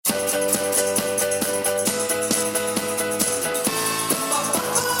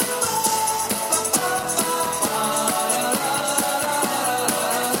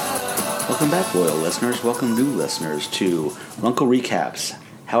back, loyal listeners. Welcome, new listeners, to Runkle Recaps,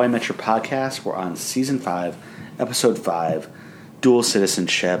 How I Met Your Podcast. We're on Season 5, Episode 5, Dual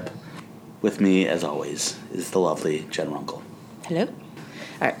Citizenship. With me, as always, is the lovely Jen Runkle. Hello. All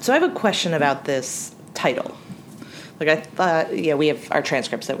right, so I have a question about this title. Like, I thought, we have our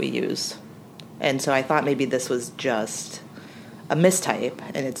transcripts that we use. And so I thought maybe this was just a mistype,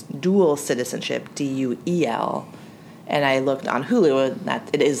 and it's Dual Citizenship, D-U-E-L. And I looked on Hulu, and that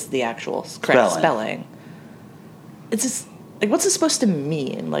it is the actual correct spelling. It's just, like, what's it supposed to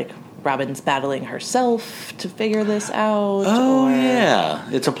mean? Like, Robin's battling herself to figure this out? Oh, yeah.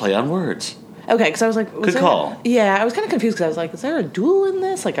 It's a play on words. Okay, because I was like... Good call. Yeah, I was kind of confused because I was like, is there a duel in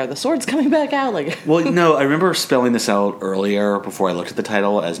this? Like, are the swords coming back out? Like, well, no, I remember spelling this out earlier before I looked at the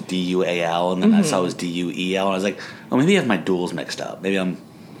title as D-U-A-L, and then I saw it was D-U-E-L, and I was like, oh, maybe I have my duels mixed up. Maybe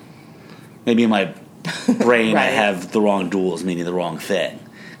in my brain right. I have the wrong duels meaning the wrong thing.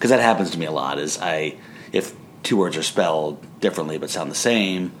 Because that happens to me a lot, if two words are spelled differently but sound the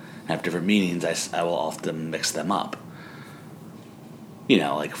same, and have different meanings, I will often mix them up. You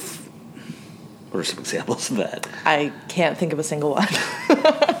know, like... What are some examples of that? I can't think of a single one.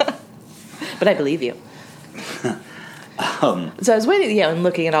 But I believe you. So I was waiting, and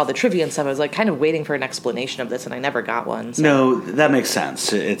looking at all the trivia and stuff, I was like kind of waiting for an explanation of this, and I never got one. So. No, that makes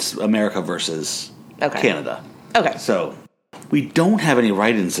sense. It's America versus Canada. Okay. So we don't have any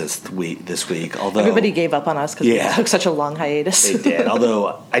write-ins this week, although... Everybody gave up on us because we took such a long hiatus. They did,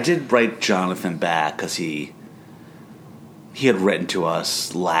 although I did write Jonathan back because he had written to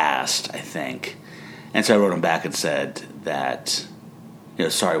us last, I think. And so I wrote him back and said that,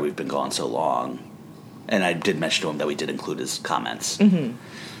 sorry we've been gone so long. And I did mention to him that we did include his comments. Mm-hmm.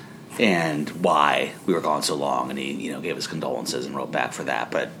 And why we were gone so long. And he, gave his condolences and wrote back for that.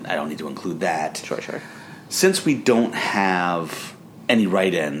 But I don't need to include that. Sure. Since we don't have any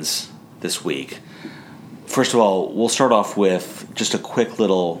write-ins this week, first of all, we'll start off with just a quick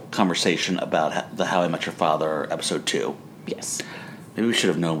little conversation about the How I Met Your Father episode 2. Yes. Maybe we should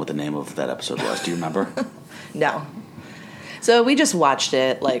have known what the name of that episode was. Do you remember? No. So we just watched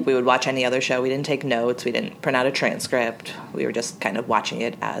it like we would watch any other show. We didn't take notes. We didn't print out a transcript. We were just kind of watching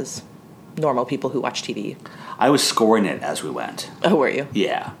it as normal people who watch TV. I was scoring it as we went. Oh, were you?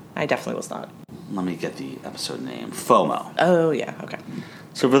 Yeah. I definitely was not. Let me get the episode name. FOMO. Oh, yeah. Okay.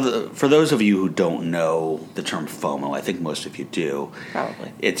 So for those of you who don't know the term FOMO, I think most of you do.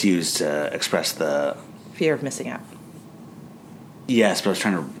 Probably. It's used to express the... fear of missing out. Yes, but I was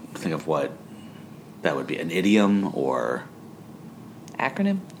trying to think of what that would be. An idiom or...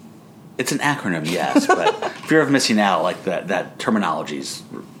 Acronym? It's an acronym, yes, but fear of missing out, like that terminology's,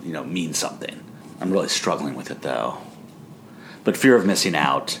 means something. I'm really struggling with it, though. But fear of missing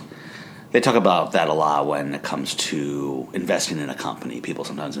out, they talk about that a lot when it comes to investing in a company. People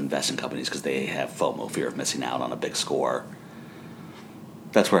sometimes invest in companies because they have FOMO, fear of missing out on a big score.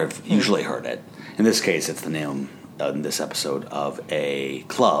 That's where I've usually heard it. In this case, it's the name... in this episode of a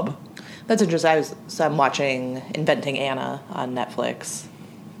club. That's interesting. I'm watching Inventing Anna on Netflix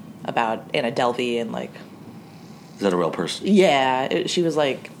about Anna Delvey and like... Is that a real person? Yeah. She was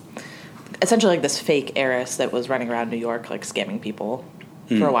like essentially like this fake heiress that was running around New York like scamming people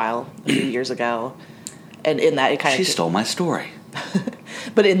for a while, a few years ago. And in that it kind of... She stole my story.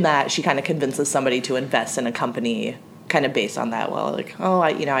 But in that she kind of convinces somebody to invest in a company kind of based on that. Well, like,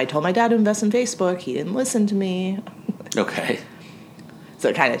 I told my dad to invest in Facebook. He didn't listen to me. Okay.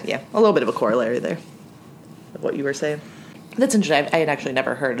 So kind of, a little bit of a corollary there of what you were saying. That's interesting. I had actually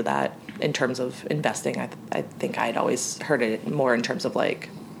never heard of that in terms of investing. I think I'd always heard it more in terms of, like,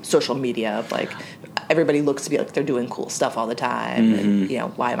 social media, of, like, everybody looks to be like they're doing cool stuff all the time. Mm-hmm.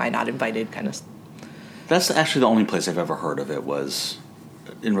 And, why am I not invited kind of. That's actually the only place I've ever heard of it was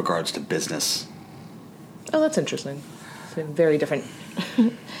in regards to business. Oh, that's interesting. So very different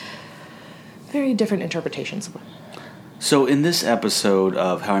interpretations. So in this episode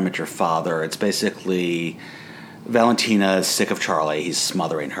of How I Met Your Father, it's basically Valentina is sick of Charlie. He's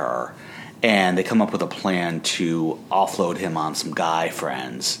smothering her. And they come up with a plan to offload him on some guy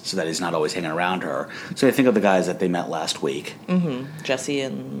friends so that he's not always hanging around her. So they think of the guys that they met last week. Mm-hmm. Jesse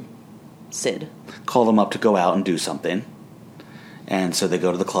and Sid. Call them up to go out and do something. And so they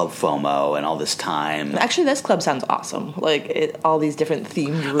go to the club FOMO and all this time. Actually, this club sounds awesome. Like, all these different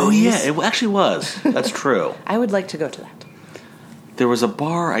themed rooms. Oh, yeah, it actually was. That's true. I would like to go to that. There was a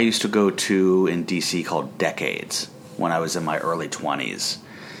bar I used to go to in D.C. called Decades when I was in my early 20s.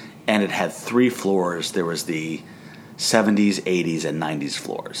 And it had 3 floors. There was the 70s, 80s, and 90s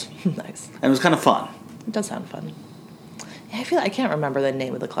floors. Nice. And it was kind of fun. It does sound fun. Yeah, I can't remember the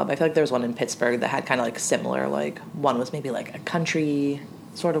name of the club. I feel like there was one in Pittsburgh that had kind of like similar, like one was maybe like a country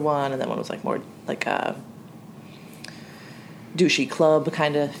sort of one, and then one was like more like a douchey club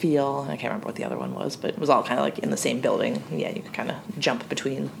kind of feel. I can't remember what the other one was, but it was all kind of like in the same building. Yeah, you could kind of jump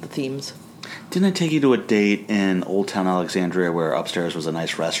between the themes. Didn't I take you to a date in Old Town Alexandria where upstairs was a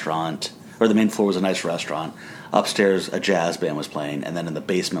nice restaurant, or the main floor was a nice restaurant, upstairs a jazz band was playing, and then in the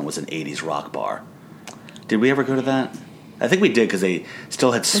basement was an 80s rock bar? Did we ever go to that? I think we did because they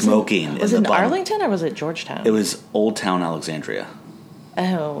still had smoking. Was it in in Arlington or was it Georgetown? It was Old Town Alexandria.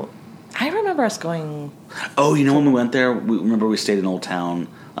 Oh, I remember us going... Oh, you know when we went there? Remember we stayed in Old Town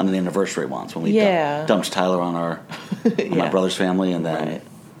on an anniversary once when we dumped Tyler on on my brother's family, and then... Right.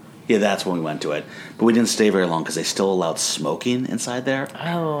 Yeah, that's when we went to it. But we didn't stay very long because they still allowed smoking inside there.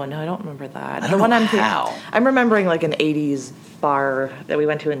 Oh, no, I don't remember that. I don't know how. I'm remembering like an 80s bar that we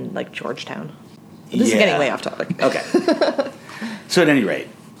went to in like Georgetown. This is getting way off topic. Okay. So at any rate,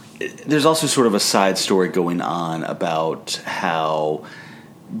 there's also sort of a side story going on about how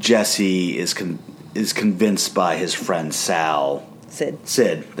Jesse is convinced by his friend Sal...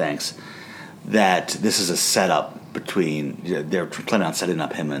 Sid, thanks. That this is a setup between... They're planning on setting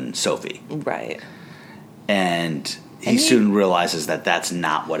up him and Sophie. Right. And he soon realizes that that's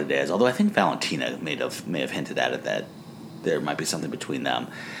not what it is. Although I think Valentina may have hinted at it, that there might be something between them.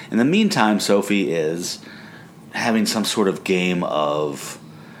 In the meantime, Sophie is having some sort of game of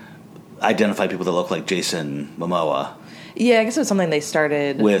identify people that look like Jason Momoa. Yeah, I guess it was something they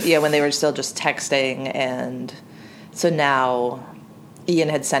started with, when they were still just texting, and so now Ian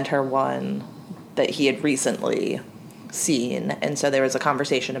had sent her one that he had recently seen, and so there was a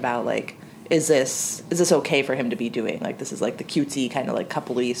conversation about like, is this okay for him to be doing? Like, this is like the cutesy kind of like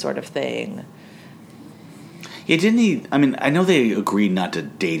coupley sort of thing. Yeah, didn't he? I mean, I know they agreed not to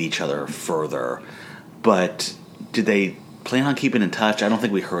date each other further, but did they plan on keeping in touch? I don't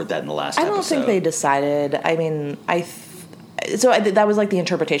think we heard that in the last episode. I don't think they decided. I mean, that was like the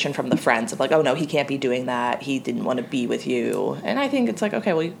interpretation from the friends of like, oh no, he can't be doing that. He didn't want to be with you. And I think it's like,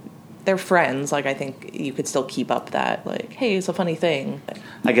 okay, well, they're friends. Like, I think you could still keep up that, like, hey, it's a funny thing.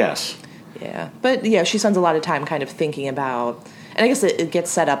 I guess. Yeah. But yeah, she spends a lot of time kind of thinking about, and I guess it gets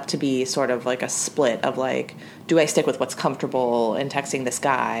set up to be sort of like a split of like, do I stick with what's comfortable in texting this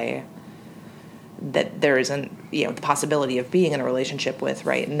guy that there isn't, the possibility of being in a relationship with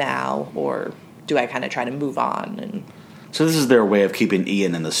right now, or do I kind of try to move on? And so this is their way of keeping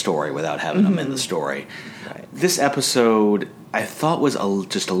Ian in the story without having him in the story. Right. This episode, I thought, was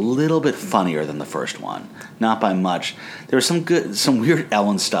just a little bit funnier than the first one. Not by much. There was some weird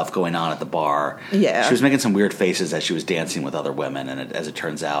Ellen stuff going on at the bar. Yeah. She was making some weird faces as she was dancing with other women, and as it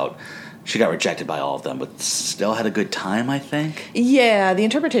turns out, she got rejected by all of them, but still had a good time, I think. Yeah, the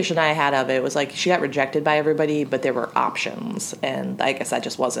interpretation I had of it was like she got rejected by everybody, but there were options, and I guess that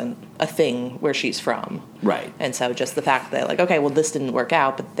just wasn't a thing where she's from. Right. And so just the fact that, like, okay, well, this didn't work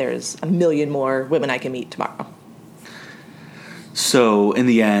out, but there's a million more women I can meet tomorrow. So in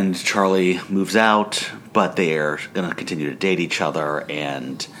the end, Charlie moves out, but they're going to continue to date each other,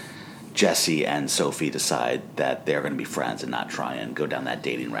 and Jesse and Sophie decide that they're going to be friends and not try and go down that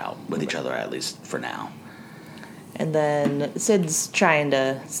dating route with each other, at least for now. And then Sid's trying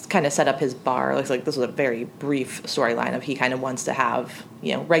to kind of set up his bar. It looks like this was a very brief storyline of he kind of wants to have,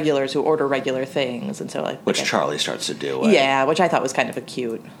 regulars who order regular things. And so, which Charlie starts to do. Yeah, which I thought was kind of a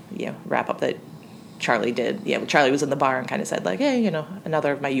cute, wrap-up that Charlie did. Yeah, Charlie was in the bar and kind of said, like, hey,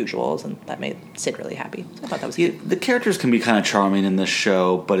 another of my usuals, and that made Sid really happy. So I thought that was cute. The characters can be kind of charming in this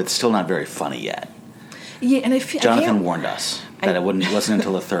show, but it's still not very funny yet. Yeah, and I feel... Jonathan warned us that it wasn't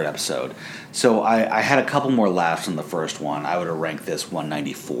until the third episode. So I had a couple more laughs in the first one. I would have ranked this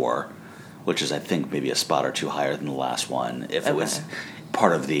 194, which is, I think, maybe a spot or two higher than the last one, if it was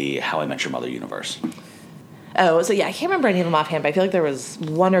part of the How I Met Your Mother universe. Oh, so yeah, I can't remember any of them offhand, but I feel like there was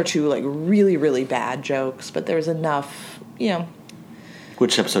one or two, like, really, really bad jokes, but there was enough,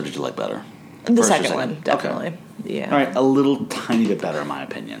 Which episode did you like better? The second one, definitely. Okay. Yeah. All right, a little tiny bit better in my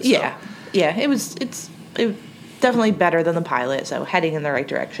opinion. So. Yeah. Yeah, it was definitely better than the pilot, so heading in the right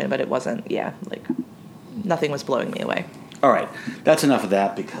direction, but it wasn't, nothing was blowing me away. All right, that's enough of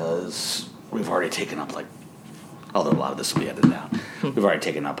that because we've already taken up, although a lot of this will be edited out, we've already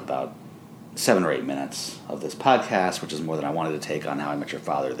taken up about 7 or 8 minutes of this podcast, which is more than I wanted to take on How I Met Your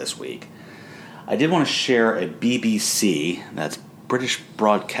Father this week. I did want to share a BBC, that's British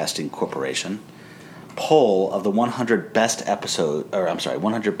Broadcasting Corporation, poll of the 100 best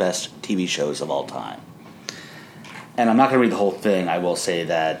 100 best TV shows of all time. And I'm not going to read the whole thing. I will say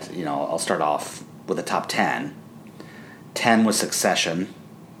that, I'll start off with the top 10. 10 was Succession.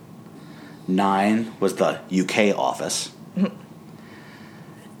 9 was the UK Office.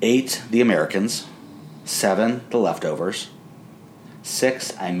 8, The Americans. 7, The Leftovers.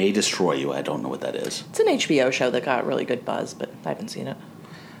 6, I May Destroy You. I don't know what that is. It's an HBO show that got really good buzz, but I haven't seen it.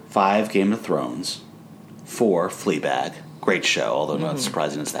 5, Game of Thrones. 4, Fleabag. Great show, although not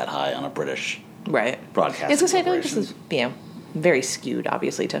surprising it's that high on a British broadcast. I was going to say, I feel like this is, very skewed,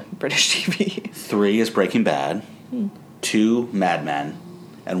 obviously, to British TV. 3 is Breaking Bad. 2, Mad Men.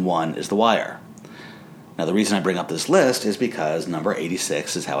 And 1 is The Wire. Now, the reason I bring up this list is because number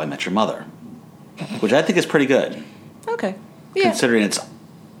 86 is How I Met Your Mother, which I think is pretty good. Okay. Yeah. Considering it's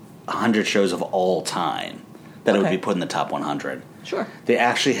 100 shows of all time, that it would be put in the top 100. Sure. They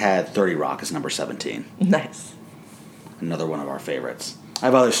actually had 30 Rock as number 17. Nice. Another one of our favorites. I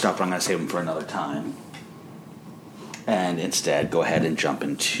have other stuff, but I'm going to save them for another time. And instead, go ahead and jump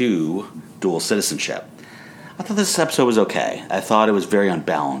into Dual Citizenship. I thought this episode was okay. I thought it was very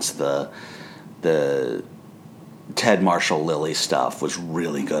unbalanced. The Ted, Marshall, Lily stuff was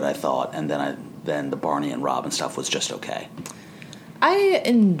really good, I thought. And then the Barney and Robin stuff was just okay. I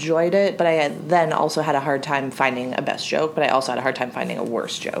enjoyed it, but I then also had a hard time finding a best joke, but I also had a hard time finding a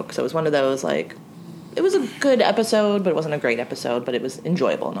worst joke. So it was one of those, like, it was a good episode, but it wasn't a great episode, but it was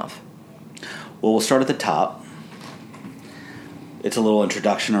enjoyable enough. Well, we'll start at the top. It's a little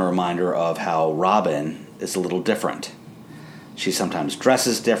introduction or reminder of how Robin is a little different. She sometimes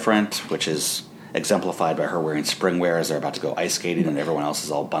dresses different, which is exemplified by her wearing spring wear as they're about to go ice skating and everyone else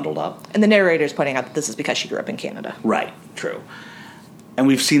is all bundled up. And the narrator's pointing out that this is because she grew up in Canada. Right, true. And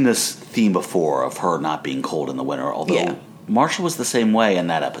we've seen this theme before of her not being cold in the winter, although Marshall was the same way in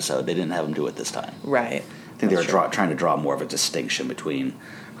that episode. They didn't have him do it this time. Right. I think they were trying to draw more of a distinction between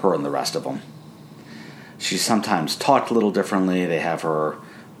her and the rest of them. She sometimes talked a little differently. They have her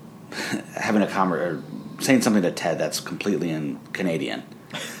having saying something to Ted that's completely in Canadian.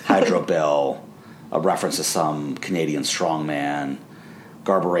 Hydro Bill, a reference to some Canadian strongman,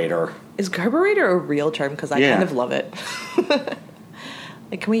 Garburator. Is Garburator a real term? Because I kind of love it.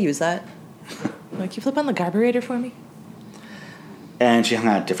 Like, can we use that? Like, can you flip on the Garburator for me? And she hung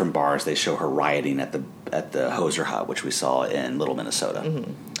out at different bars. They show her rioting at the Hoser Hut, which we saw in Little Minnesota.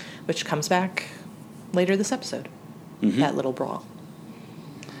 Mm-hmm. Which comes back later this episode. That little brawl.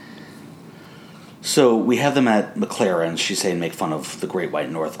 So we have them at McLaren. She's saying, make fun of the Great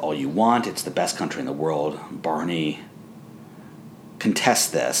White North all you want. It's the best country in the world. Barney contests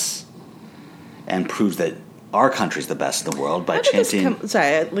this and proves that our country's the best in the world by chanting...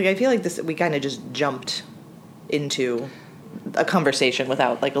 I feel like we kind of just jumped into a conversation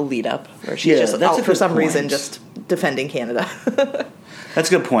without, like, a lead-up. Or she's just out for some reason just defending Canada.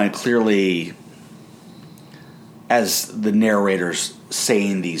 That's a good point. Clearly, as the narrator's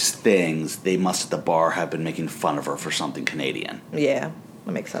saying these things, they must at the bar have been making fun of her for something Canadian. Yeah,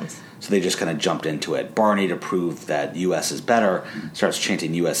 that makes sense. So they just kind of jumped into it. Barney, to prove that U.S. is better, starts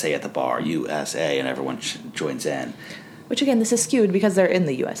chanting USA at the bar, USA, and everyone joins in. Which, again, this is skewed because they're in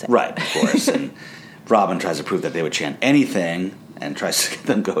the USA. Right, of course. And Robin tries to prove that they would chant anything and tries to get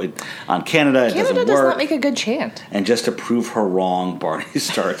them going on Canada. It doesn't work. Canada does not make a good chant. And just to prove her wrong, Barney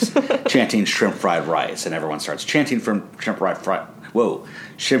starts chanting shrimp fried rice, and everyone starts chanting from shrimp fried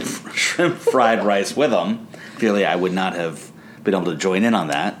rice with them. Clearly, I would not have been able to join in on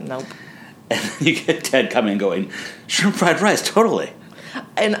that. Nope. And then you get Ted coming going, shrimp fried rice, totally.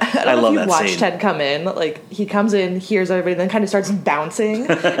 And I don't know if you've watched Ted come in. Like, he comes in, hears everybody, and then kind of starts bouncing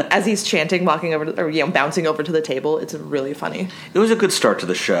as he's chanting, walking over bouncing over to the table. It's really funny. It was a good start to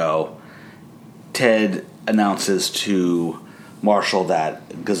the show. Ted announces to Marshall that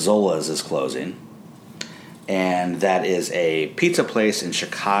Gazzola's is closing. And that is a pizza place in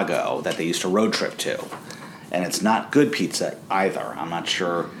Chicago that they used to road trip to. And it's not good pizza either. I'm not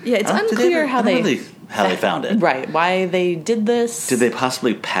sure. Yeah, it's unclear how they found it. Right, why they did this. Did they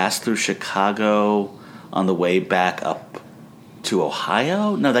possibly pass through Chicago on the way back up to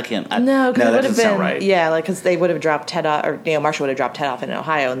Ohio? No, that can't. No, because it would have been right. Yeah, like because they would have dropped Ted off, or Marshall would have dropped Ted off in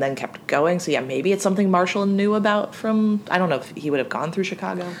Ohio and then kept going. So yeah, maybe it's something Marshall knew about from. I don't know if he would have gone through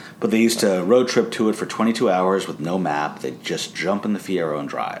Chicago. But they used to road trip to it for 22 hours with no map. They'd just jump in the Fiero and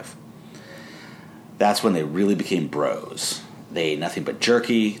drive. That's when they really became bros. They ate nothing but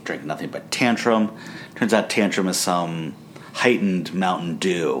jerky, drank nothing but Tantrum. Turns out Tantrum is some heightened Mountain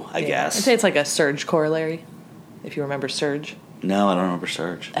Dew, I guess. I'd say it's like a Surge corollary, if you remember Surge. No, I don't remember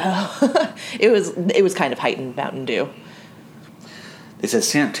Surge. Oh. It was kind of heightened Mountain Dew. They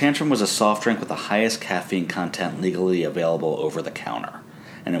said Tantrum was a soft drink with the highest caffeine content legally available over the counter.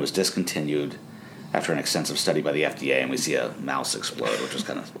 And it was discontinued after an extensive study by the FDA, and we see a mouse explode, which was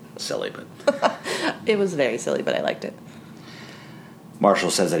kind of silly. But it was very silly, but I liked it. Marshall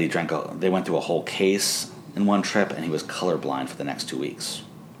says that they went through a whole case in one trip, and he was colorblind for the next 2 weeks.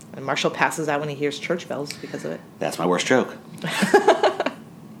 And Marshall passes out when he hears church bells because of it. That's my worst joke.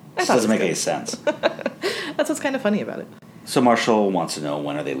 This doesn't make any sense. That's what's kind of funny about it. So Marshall wants to know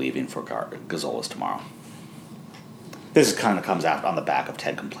when are they leaving for Gazzolas tomorrow. This kind of comes out on the back of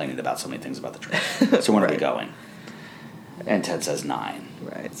Ted complaining about so many things about the trip. So when are we going? And Ted says 9.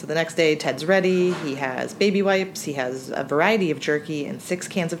 Right. So the next day, Ted's ready. He has baby wipes. He has a variety of jerky and 6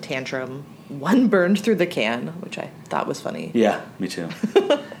 cans of Tantrum. 1 burned through the can, which I thought was funny. Yeah, me too.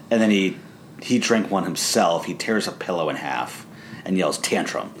 And then he drank one himself. He tears a pillow in half and yells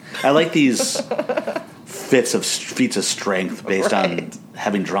Tantrum. I like these feats of strength based on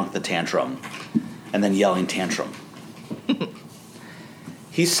having drunk the Tantrum and then yelling Tantrum.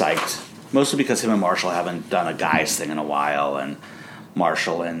 He's psyched, mostly because him and Marshall haven't done a guys thing in a while, and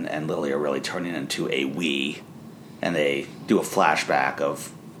Marshall and Lily are really turning into a we, and they do a flashback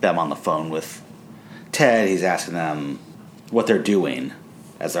of them on the phone with Ted. He's asking them what they're doing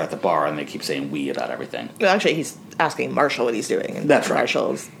as they're at the bar, and they keep saying we about everything. Well, actually, he's asking Marshall what he's doing, and that's right.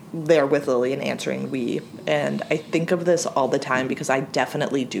 Marshall's there with Lily and answering we, and I think of this all the time because I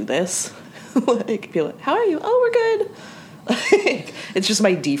definitely do this. Like, be like, how are you? Oh, we're good. It's just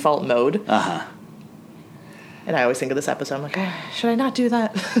my default mode. And I always think of this episode. I'm like, should I not do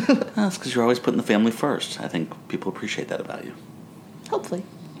that? That's because you're always putting the family first. I think people appreciate that about you. Hopefully.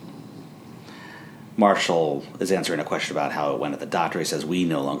 Marshall is answering a question about how it went at the doctor. He says, we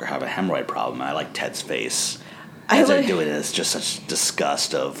no longer have a hemorrhoid problem. I like Ted's face as they're doing it. It's just such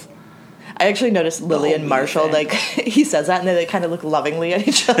disgust of... I actually noticed Lily and Marshall, like, he says that, and then they kind of look lovingly at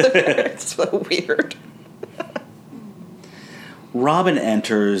each other. It's so weird. Robin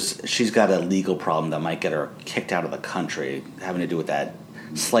enters. She's got a legal problem that might get her kicked out of the country, having to do with that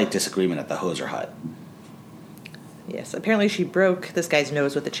slight disagreement at the Hoser hut. Yes, apparently she broke this guy's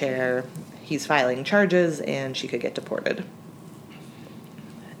nose with a chair. He's filing charges, and she could get deported.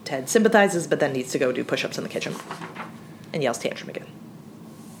 Ted sympathizes, but then needs to go do push-ups in the kitchen. And yells Tantrum again.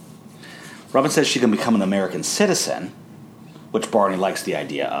 Robin says she can become an American citizen, which Barney likes the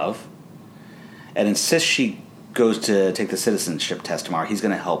idea of, and insists she goes to take the citizenship test tomorrow. He's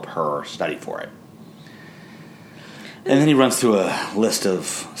going to help her study for it. And then he runs through a list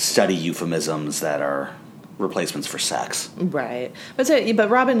of study euphemisms that are replacements for sex. Right. But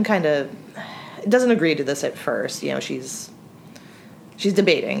Robin kind of doesn't agree to this at first. You know, she's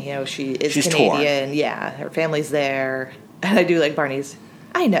debating. You know, she's Canadian. Torn. Yeah, her family's there. And I do like Barney's,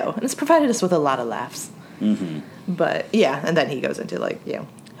 I know, and it's provided us with a lot of laughs. Mm-hmm. But, yeah, and then he goes into, like, you know,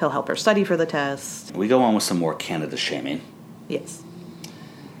 he'll help her study for the test. We go on with some more Canada shaming. Yes.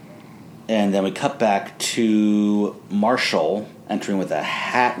 And then we cut back to Marshall entering with a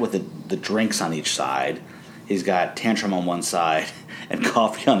hat with the drinks on each side. He's got Tantrum on one side and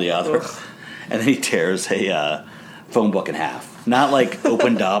coffee on the other. Ugh. And then he tears a phone book in half. Not like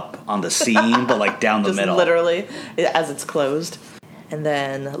opened up on the seam, but like down the just middle. Literally, as it's closed. And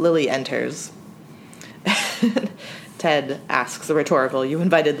then Lily enters. Ted asks a rhetorical, you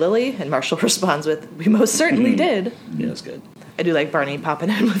invited Lily? And Marshall responds with, we most certainly did. Yeah, that's good. I do like Barney popping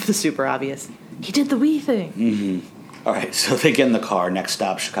in with the super obvious, he did the wee thing. Mm-hmm. All right, so they get in the car. Next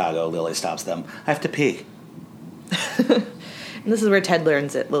stop, Chicago. Lily stops them. I have to pee. And this is where Ted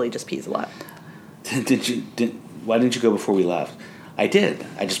learns that Lily just pees a lot. Why didn't you go before we left? I did.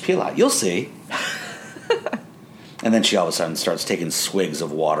 I just pee a lot. You'll see. And then she all of a sudden starts taking swigs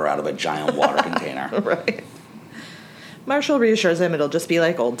of water out of a giant water container. Right. Marshall reassures him it'll just be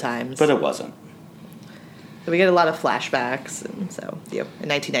like old times. But it wasn't. So we get a lot of flashbacks. And so, you know, in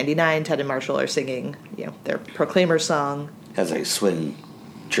 1999, Ted and Marshall are singing, you know, their Proclaimer song. As they swing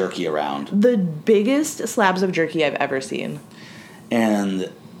jerky around. The biggest slabs of jerky I've ever seen.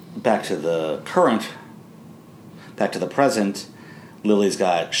 And back to the present, Lily's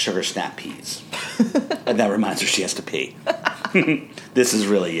got sugar snap peas. And that reminds her she has to pee. This is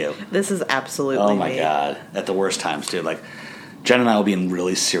really you. This is absolutely Oh, my me. God. At the worst times, too. Like, Jen and I will be in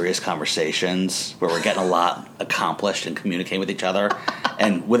really serious conversations where we're getting a lot accomplished and communicating with each other.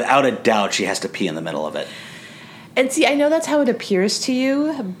 And without a doubt, she has to pee in the middle of it. And see, I know that's how it appears to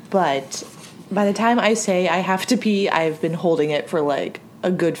you, but by the time I say I have to pee, I've been holding it for like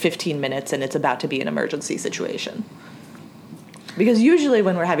a good 15 minutes and it's about to be an emergency situation. Because usually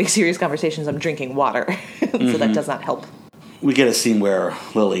when we're having serious conversations, I'm drinking water. So that does not help. We get a scene where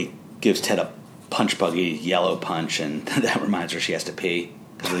Lily gives Ted a punch buggy yellow punch, and that reminds her she has to pee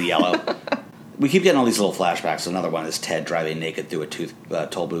because of the yellow. We keep getting all these little flashbacks. Another one is Ted driving naked through a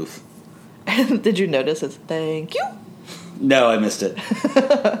toll booth. Did you notice his thank you? No, I missed it.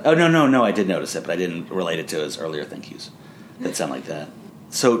 Oh, no, I did notice it, but I didn't relate it to his earlier thank yous. That sound like that.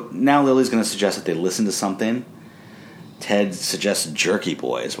 So now Lily's going to suggest that they listen to something. Ted suggests Jerky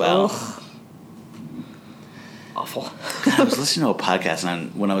Boy as well. Ugh. awful. I was listening to a podcast,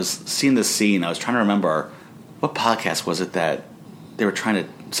 and when I was seeing this scene, I was trying to remember what podcast was it that they were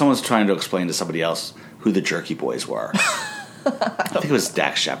someone was trying to explain to somebody else who the Jerky Boys were. I think it was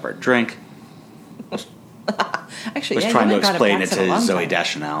Dax Shepard. Drink. Actually, was yeah, trying you to haven't brought explain up it Dax in a to long Zoe time.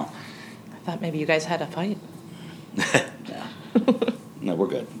 Deschanel. I thought maybe you guys had a fight. No, we're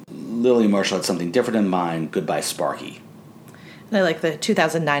good. Lily and Marshall had something different in mind. Goodbye, Sparky. And I like the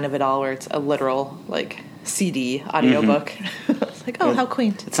 2009 of it all, where it's a literal like CD audiobook. It's like, oh, how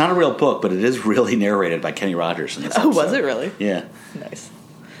quaint. It's not a real book, but it is really narrated by Kenny Rogers in this Oh, episode. was it really? Yeah. Nice.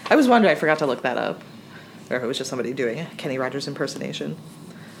 I was wondering, I forgot to look that up. Or if it was just somebody doing a Kenny Rogers impersonation.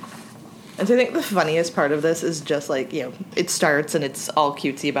 And so I think the funniest part of this is just like, it starts and it's all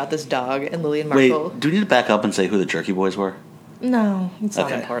cutesy about this dog and Lily and Marshall. Wait, do we need to back up and say who the Jerky Boys were? No, it's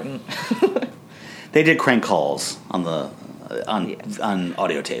not Okay. important. They did crank calls on on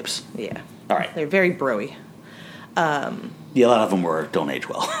audio tapes. Yeah. All right. They're very bro-y. Yeah, a lot of them don't age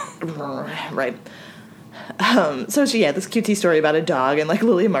well. Right. So this cutesy story about a dog, and like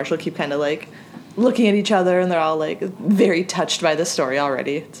Lily and Marshall keep kind of like looking at each other, and they're all like very touched by this story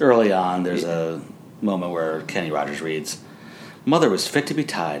already. Early on, there's a moment where Kenny Rogers reads, "Mother was fit to be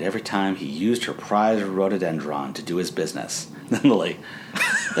tied every time he used her prized rhododendron to do his business." Then Lily,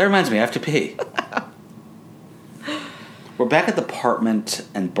 "That reminds me, I have to pee." We're back at the apartment,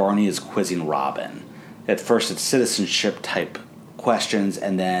 and Barney is quizzing Robin. At first, it's citizenship-type questions,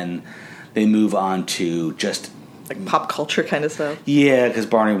 and then they move on to just... Like pop culture kind of stuff. Yeah, because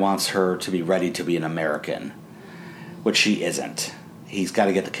Barney wants her to be ready to be an American, which she isn't. He's got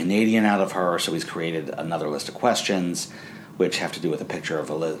to get the Canadian out of her, so he's created another list of questions, which have to do with a picture of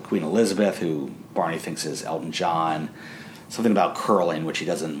Queen Elizabeth, who Barney thinks is Elton John, something about curling, which he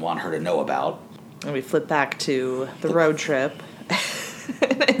doesn't want her to know about. And we flip back to the road trip.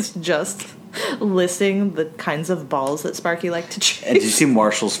 And it's just listing the kinds of balls that Sparky liked to chase. And did you see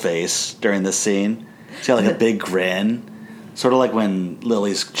Marshall's face during this scene? He's got like a big grin. Sort of like when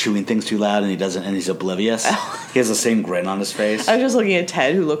Lily's chewing things too loud and he doesn't, and he's oblivious. He has the same grin on his face. I was just looking at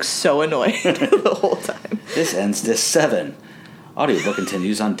Ted, who looks so annoyed the whole time. This ends disc 7. Audiobook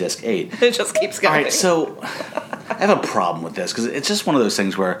continues on disc 8. It just keeps going. All right, so I have a problem with this because it's just one of those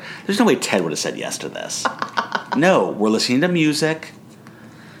things where there's no way Ted would have said yes to this. No, we're listening to music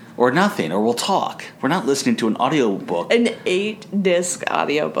or nothing, or we'll talk. We're not listening to an audiobook An 8-disc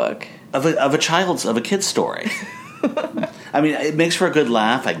audiobook. of a kid's story. I mean, it makes for a good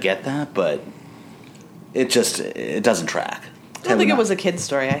laugh. I get that, but it doesn't track. I don't think it was a kid's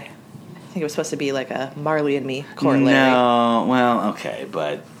story. I think it was supposed to be like a Marley and Me corollary. No, well, okay,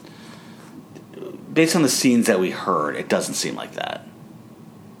 but based on the scenes that we heard, it doesn't seem like that.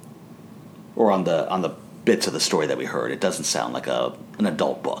 Or on the bits of the story that we heard, it doesn't sound like an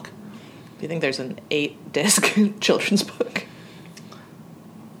adult book. Do you think there's an 8-disc children's book?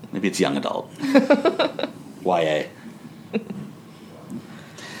 Maybe it's young adult. YA.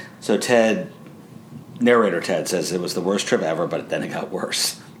 So narrator Ted says it was the worst trip ever, but then it got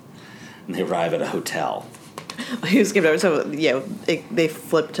worse. And they arrive at a hotel. He skipped over. So, they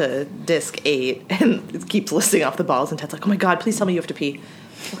flip to disc 8, and it keeps listing off the balls, and Ted's like, oh my God, please tell me you have to pee.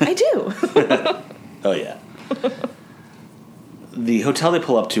 I do. Oh, yeah. The hotel they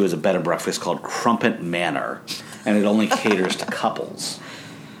pull up to is a bed and breakfast called Crumpet Manor, and it only caters to couples.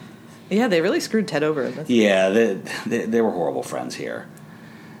 Yeah, they really screwed Ted over in this. Yeah, they were horrible friends here.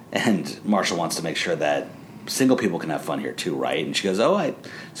 And Marshall wants to make sure that single people can have fun here too, right? And she goes, oh, I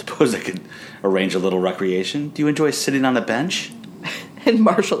suppose I could arrange a little recreation. Do you enjoy sitting on a bench? And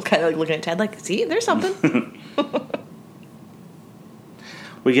Marshall's kind of like looking at Ted like, see, there's something.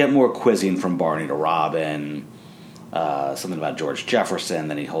 We get more quizzing from Barney to Robin, something about George Jefferson.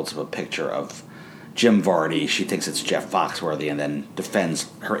 Then he holds up a picture of Jim Varney. She thinks it's Jeff Foxworthy and then defends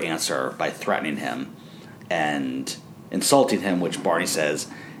her answer by threatening him and insulting him, which Barney says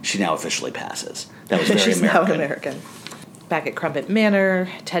she now officially passes. That was very She's American. now American. Back at Crumpet Manor,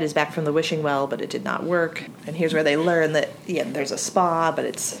 Ted is back from the wishing well, but it did not work. And here's where they learn that, there's a spa, but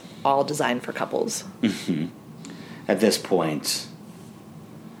it's all designed for couples. Mm-hmm. At this point,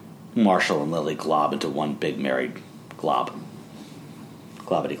 Marshall and Lily glob into one big married glob.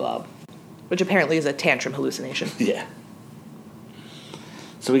 Globbity glob. Which apparently is a tantrum hallucination. Yeah.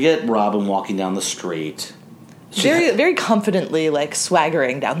 So we get Robin walking down the street. Very, very confidently, like,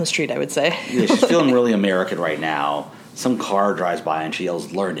 swaggering down the street, I would say. Yeah, she's feeling really American right now. Some car drives by and she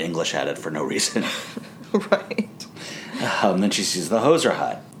yells, "Learned English" at it for no reason. Right. Then she sees the Hoser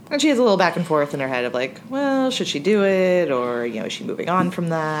hut. And she has a little back and forth in her head of like, well, should she do it? Or, is she moving on from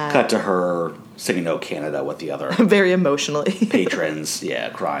that? Cut to her singing "Oh Canada" with the other Very emotionally. patrons,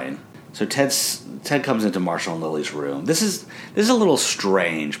 crying. So Ted comes into Marshall and Lily's room. This is a little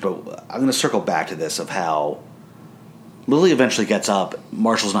strange, but I'm going to circle back to this of how Lily eventually gets up.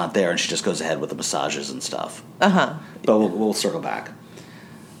 Marshall's not there, and she just goes ahead with the massages and stuff. Uh-huh. But we'll circle back.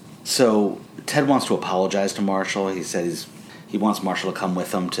 So Ted wants to apologize to Marshall. He said he wants Marshall to come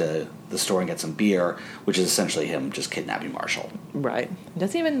with him to the store and get some beer, which is essentially him just kidnapping Marshall. Right. He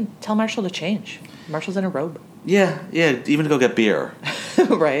doesn't even tell Marshall to change. Marshall's in a robe. Yeah, even to go get beer.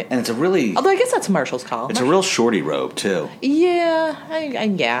 Right. And it's a really... Although I guess that's Marshall's call. It's a real shorty robe, too. Yeah,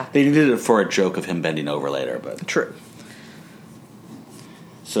 yeah. They needed it for a joke of him bending over later, but... True.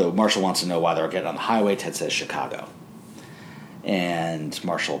 So Marshall wants to know why they're getting on the highway. Ted says Chicago. And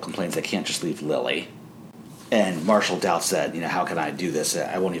Marshall complains they can't just leave Lily. And Marshall doubts that, how can I do this?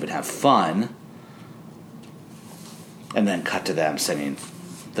 I won't even have fun. And then cut to them singing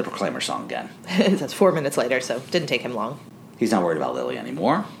the Proclaimer song again. That's 4 minutes later, so didn't take him long. He's not worried about Lily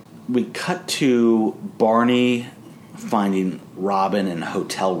anymore. We cut to Barney finding Robin in a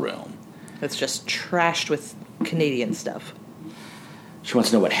hotel room. It's just trashed with Canadian stuff. She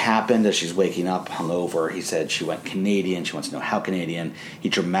wants to know what happened as she's waking up hungover. He said she went Canadian. She wants to know how Canadian. He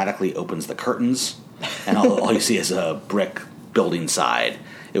dramatically opens the curtains, and all you see is a brick building side.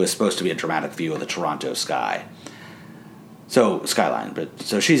 It was supposed to be a dramatic view of the Toronto skyline, so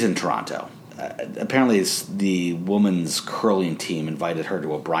she's in Toronto. Apparently, it's the women's curling team invited her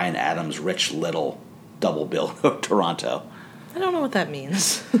to a Bryan Adams Rich Little double bill of Toronto. I don't know what that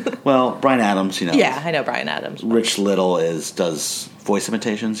means. Well, Bryan Adams, Yeah, I know Bryan Adams. Rich Little does voice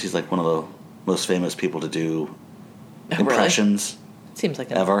imitations. He's like one of the most famous people to do impressions. Really? Seems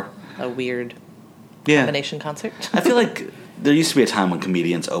like a weird combination concert. I feel like there used to be a time when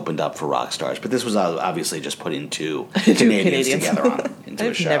comedians opened up for rock stars, but this was obviously just putting two Canadians together into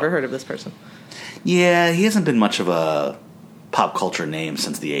a show. I've never heard of this person. Yeah, he hasn't been much of a pop culture name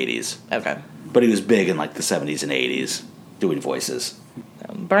since the 80s. Okay. But he was big in like the 70s and 80s doing voices.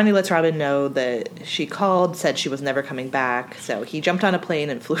 Barney lets Robin know that she called, said she was never coming back, so he jumped on a plane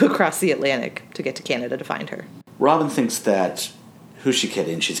and flew across the Atlantic to get to Canada to find her. Robin thinks that, who's she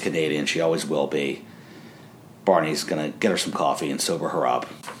kidding? She's Canadian. She always will be. Barney's going to get her some coffee and sober her up.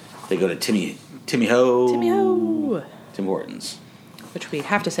 They go to Timmy Ho. Tim Hortons. Which we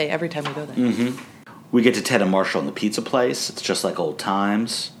have to say every time we go there. Mm-hmm. We get to Ted and Marshall in the pizza place. It's just like old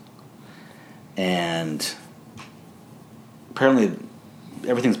times. And apparently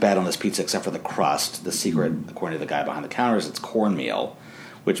everything's bad on this pizza except for the crust. The secret, according to the guy behind the counter, is it's cornmeal,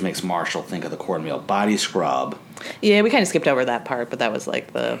 which makes Marshall think of the cornmeal body scrub. Yeah, we kind of skipped over that part, but that was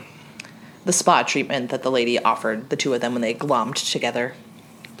like the spa treatment that the lady offered the two of them when they glommed together.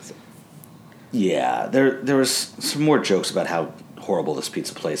 Yeah, there was some more jokes about how horrible this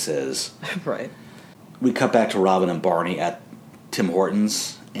pizza place is. Right. We cut back to Robin and Barney at Tim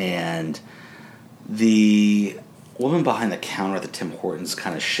Hortons, and the woman behind the counter at the Tim Hortons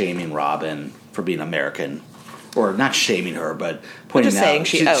kind of shaming Robin for being American. Or not shaming her, but pointing out.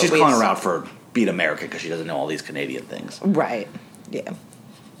 She's calling her out for being American because she doesn't know all these Canadian things. Right. Yeah.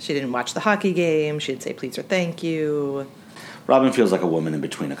 She didn't watch the hockey game. She'd say please or thank you. Robin feels like a woman in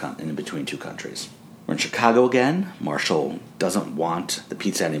between two countries. We're in Chicago again. Marshall doesn't want the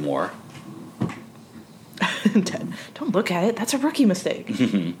pizza anymore. Ted, don't look at it. That's a rookie mistake.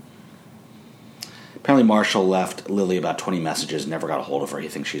 Apparently Marshall left Lily about 20 messages, never got a hold of her. He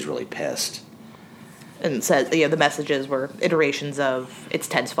thinks she's really pissed. And says, the messages were iterations of, it's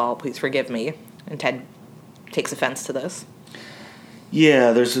Ted's fault, please forgive me. And Ted takes offense to this.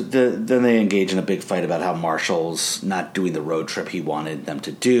 Yeah, then they engage in a big fight about how Marshall's not doing the road trip he wanted them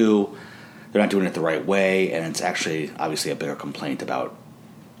to do. They're not doing it the right way, and it's actually, obviously, a bigger complaint about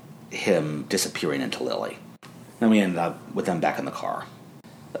him disappearing into Lily. Then we end up with them back in the car.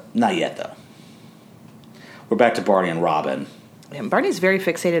 Not yet, though. We're back to Barney and Robin. Yeah, Barney's very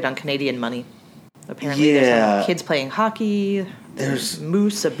fixated on Canadian money. Apparently, there's kids playing hockey. There's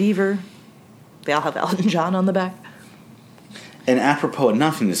moose, a beaver. They all have Elton John on the back. And apropos of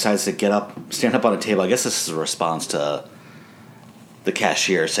nothing, decides to stand up on a table. I guess this is a response to the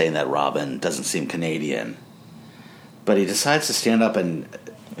cashier saying that Robin doesn't seem Canadian. But he decides to stand up and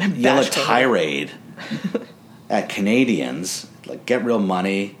yell a tirade at Canadians. Like, get real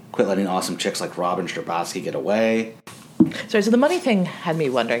money, quit letting awesome chicks like Robin Strabotsky get away. Sorry, so the money thing had me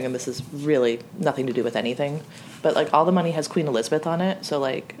wondering, and this is really nothing to do with anything, but, like, all the money has Queen Elizabeth on it, so,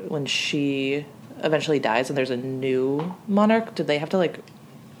 like, when she eventually dies and there's a new monarch, did they have to, like,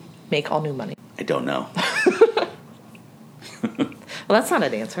 make all new money? I don't know. Well, that's not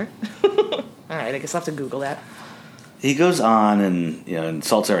an answer. All right, I guess I'll have to Google that. He goes on and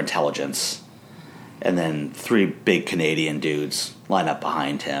insults their intelligence. And then 3 big Canadian dudes line up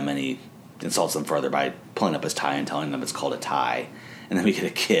behind him, and he insults them further by pulling up his tie and telling them it's called a tie. And then we get a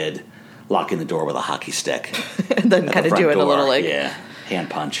kid locking the door with a hockey stick. And then kind of doing a little hand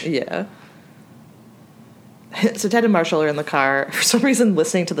punch. Yeah. So Ted and Marshall are in the car, for some reason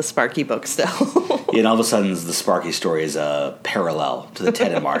listening to the Sparky book still. And all of a sudden the Sparky story is a parallel to the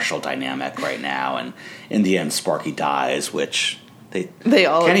Ted and Marshall dynamic right now. And in the end, Sparky dies, which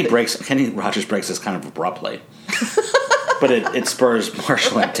Kenny Rogers breaks this kind of abruptly. But it spurs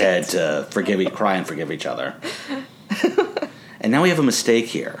Marshall and Ted to cry and forgive each other. And now we have a mistake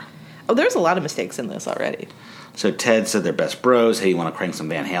here. Oh, there's a lot of mistakes in this already. So Ted said they're best bros. Hey, you want to crank some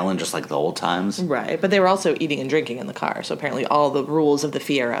Van Halen just like the old times? Right, but they were also eating and drinking in the car, so apparently all the rules of the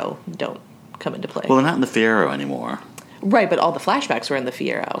Fiero don't come into play. Well, they're not in the Fiero anymore. Right, but all the flashbacks were in the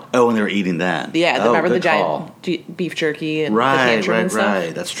Fiero. Oh, and they were eating that. Yeah, remember the giant beef jerky and the tantrum and stuff?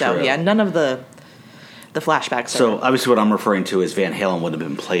 Right, that's true. So, yeah, none of the flashbacks. So, obviously what I'm referring to is Van Halen wouldn't have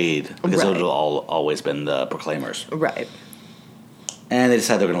been played because it would have always been the Proclaimers. Right. And they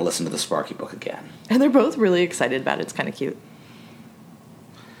decide they're going to listen to the Sparky book again. And they're both really excited about it. It's kind of cute.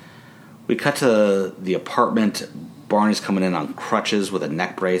 We cut to the apartment. Barney's coming in on crutches with a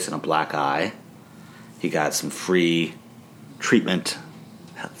neck brace and a black eye. He got some free treatment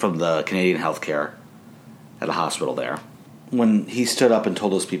from the Canadian healthcare at a hospital there. When he stood up and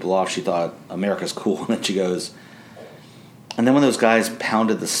told those people off, she thought, America's cool. And then she goes, and then when those guys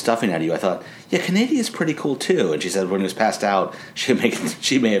pounded the stuffing out of you, I thought, yeah, Canadia's pretty cool too. And she said when he was passed out, she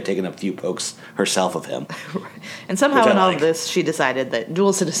may have taken a few pokes herself of him. And somehow in all of this, she decided that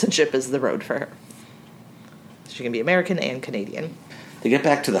dual citizenship is the road for her. She can be American and Canadian. They get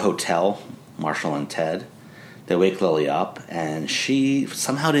back to the hotel, Marshall and Ted. They wake Lily up, and she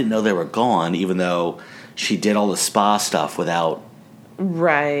somehow didn't know they were gone, even though she did all the spa stuff without...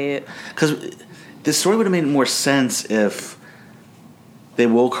 Right. Because this story would have made more sense if they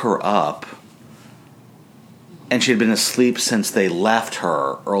woke her up and she had been asleep since they left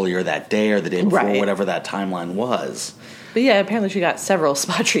her earlier that day or the day before, whatever that timeline was. But yeah, apparently she got several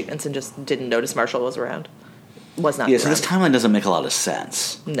spa treatments and just didn't notice Marshall was around. Was not Yeah, around. So this timeline doesn't make a lot of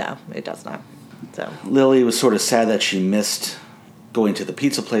sense. No, it does not. So Lily was sort of sad that she missed going to the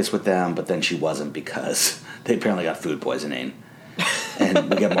pizza place with them, but then she wasn't because they apparently got food poisoning. And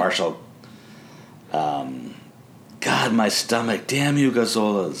we get Marshall... God, my stomach. Damn you,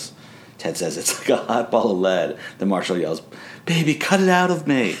 Gazolas. Ted says, it's like a hot ball of lead. Then Marshall yells, baby, cut it out of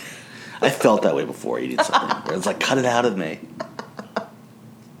me. I felt that way before eating something. It's like, cut it out of me.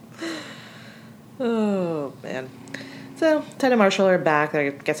 Oh, man. So Ted and Marshall are back. I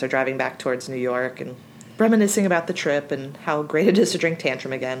guess they're driving back towards New York and reminiscing about the trip and how great it is to drink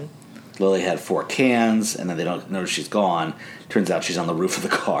Tantrum again. Lily had 4 cans, and then they don't notice she's gone. Turns out she's on the roof of the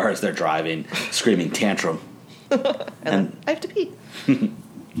car as they're driving, screaming Tantrum. and I have to pee. And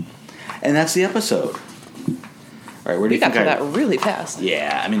that's the episode. All right, where do you think got through that really fast.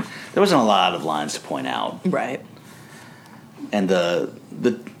 Yeah, I mean, there wasn't a lot of lines to point out. Right. And the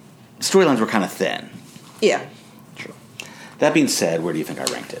storylines were kind of thin. Yeah, true. That being said, where do you think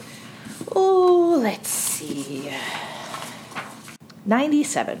I ranked it? Oh, let's see.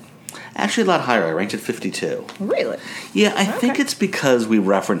 97. Actually, a lot higher. I ranked it 52. Really? Yeah, I think it's because we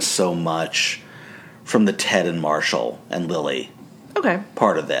referenced so much from the Ted and Marshall and Lily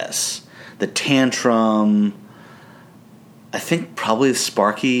part of this. The Tantrum, I think probably the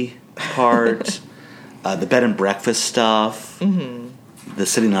Sparky part, the bed and breakfast stuff, the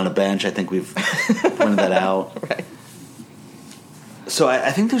sitting on a bench, I think we've pointed that out. Right. So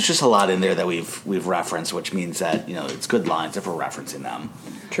I think there's just a lot in there that we've referenced, which means that, you know, it's good lines if we're referencing them.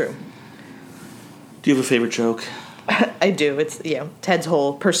 True. Do you have a favorite joke? I do. It's, Ted's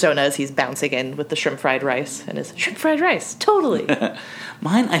whole persona as he's bouncing in with the shrimp fried rice and his shrimp fried rice. Totally.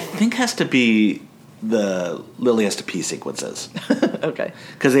 Mine, I think, has to be the Lily has to pee sequences. Okay.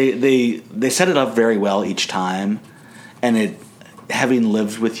 Because they set it up very well each time, and having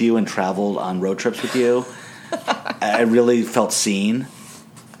lived with you and traveled on road trips with you, I really felt seen.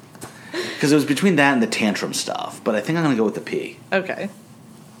 Because it was between that and the Tantrum stuff, but I think I'm going to go with the pee. Okay.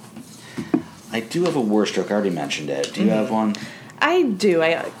 I do have a worse joke. I already mentioned it. Do you have one? I do.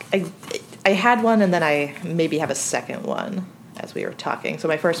 I had one, and then I maybe have a second one as we were talking. So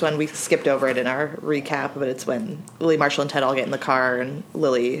my first one, we skipped over it in our recap, but it's when Lily, Marshall, and Ted all get in the car, and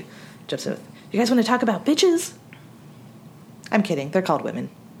Lily jumps in with, you guys want to talk about bitches? I'm kidding. They're called women.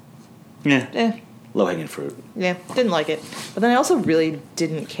 Yeah. Low-hanging fruit. Yeah, didn't like it. But then I also really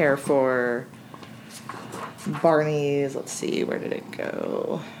didn't care for Barney's, let's see, where did it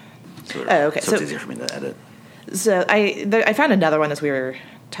go? Okay. So it's easier for me to edit. So I found another one as we were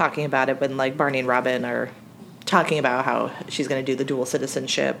talking about it when, like, Barney and Robin are talking about how she's going to do the dual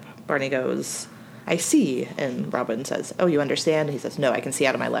citizenship. Barney goes, I see. And Robin says, oh, you understand? And he says, no, I can see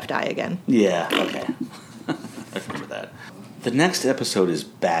out of my left eye again. Yeah, okay. I remember that. The next episode is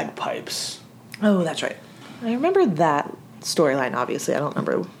Bagpipes. Oh, that's right. I remember that storyline, obviously. I don't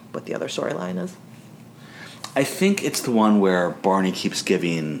remember what the other storyline is. I think it's the one where Barney keeps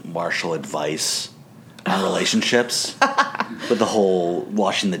giving Marshall advice on relationships with the whole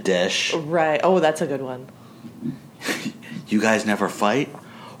washing the dish. Right. Oh, that's a good one. You guys never fight?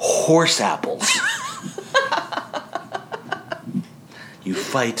 Horse apples. You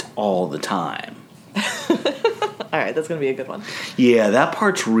fight all the time. All right, that's going to be a good one. Yeah, that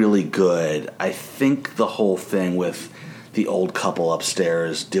part's really good. I think the whole thing with the old couple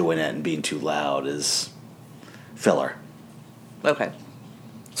upstairs doing it and being too loud is filler. Okay.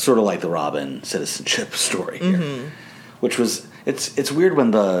 Sort of like the Robin citizenship story here. Which was, it's weird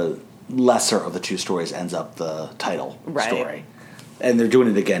when the lesser of the two stories ends up the title story. And they're doing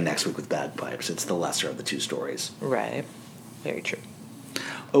it again next week with Bagpipes. It's the lesser of the two stories. Right. Very true.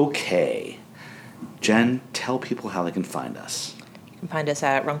 Okay. Jen, tell people how they can find us. You can find us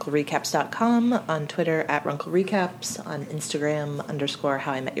at runklerecaps.com, on Twitter at runklerecaps, on Instagram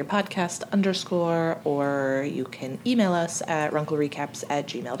 _HowIMetYourPodcast_, or you can email us at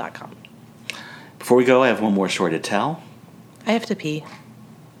runklerecaps@gmail.com. Before we go, I have one more story to tell. I have to pee.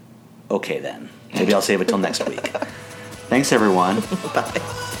 Okay, then. Maybe I'll save it till next week. Thanks, everyone.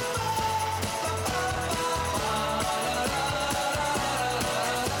 Bye.